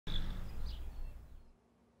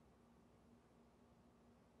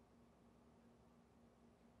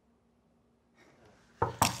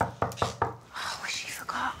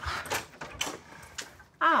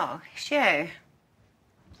you.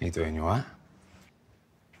 You doing you all right?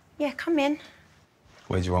 Yeah, come in.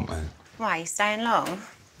 Where do you want me? Why, you staying long?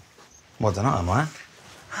 Well, I don't know, am I?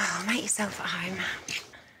 Oh, make yourself at home.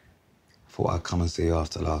 Thought I'd come and see you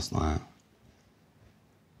after last night.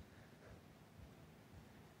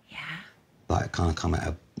 Yeah? Like, it kind of come out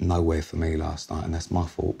of nowhere for me last night, and that's my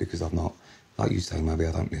fault because I've not, like you say, maybe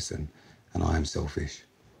I don't listen, and I am selfish.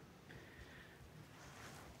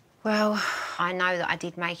 Well, I know that I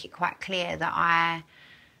did make it quite clear that I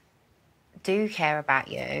do care about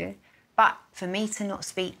you, but for me to not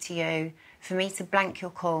speak to you, for me to blank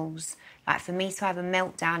your calls, like for me to have a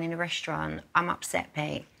meltdown in a restaurant, I'm upset,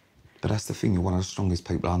 Pete. But that's the thing, you're one of the strongest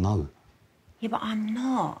people I know. Yeah, but I'm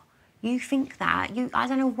not. You think that. I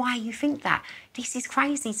don't know why you think that. This is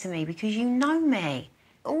crazy to me because you know me.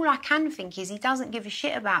 All I can think is he doesn't give a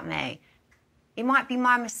shit about me. It might be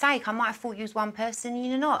my mistake. I might have thought you was one person and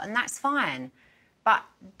you're not, and that's fine. But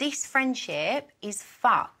this friendship is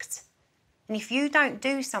fucked. And if you don't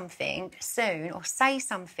do something soon or say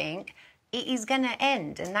something, it is going to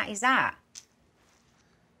end, and that is that.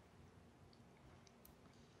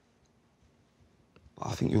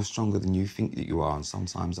 I think you're stronger than you think that you are, and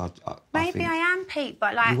sometimes I Maybe think... I am, Pete,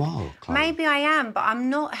 but like... You are, Chloe. Maybe I am, but I'm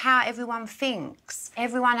not how everyone thinks.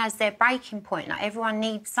 Everyone has their breaking point. Like, everyone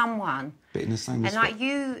needs someone. But in the same And, respect... like,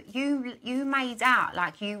 you made out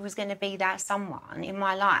like you was going to be that someone in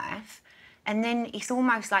my life, and then it's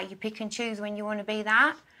almost like you pick and choose when you want to be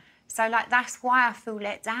that. So, like, that's why I feel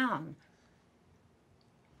let down.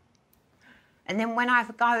 And then when I have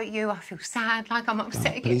a go at you, I feel sad, like I'm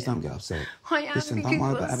upset again. Please don't get upset. I am, Listen, because don't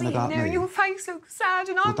worry about having a go at me. there and your face looks sad,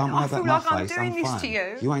 and Well, don't worry I about feel my like I'm face, doing I'm this fine. to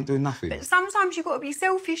you. You ain't doing nothing. But sometimes you've got to be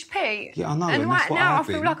selfish, Pete. Yeah, I know, and and that's right what now I've I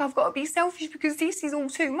feel been. like I've got to be selfish because this is all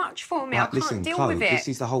too much for me. Right, I can't listen, deal Chloe, with it. this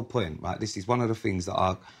is the whole point, right? This is one of the things that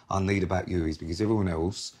I need about you is because everyone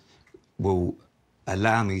else will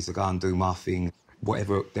allow me to go and do my thing,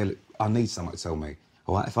 whatever. I need someone to tell me,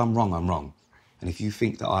 all right? If I'm wrong, I'm wrong. And if you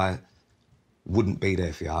think that I wouldn't be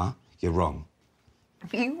there for you, you're wrong.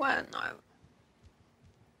 You weren't, though.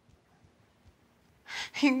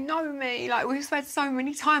 You know me, like, we've had so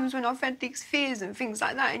many times when I've had these fears and things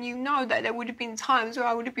like that, and you know that there would have been times where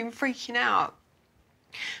I would have been freaking out.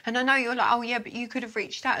 And I know you're like, oh, yeah, but you could have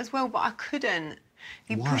reached out as well, but I couldn't.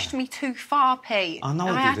 You Why? pushed me too far, Pete. I know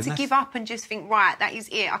and I I did, had to give up and just think, right, that is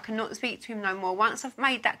it. I cannot speak to him no more. Once I've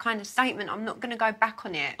made that kind of statement, I'm not going to go back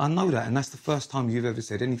on it. I know that, and that's the first time you've ever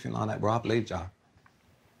said anything like that where I believed you.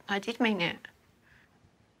 I did mean it.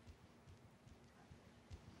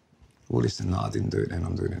 Well, listen, no, I didn't do it then,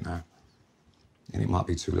 I'm doing it now. And it might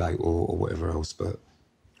be too late or whatever else, but...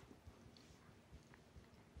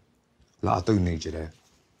 Like, I do need you there.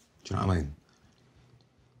 Do you know what I mean?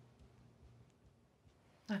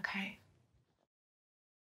 OK.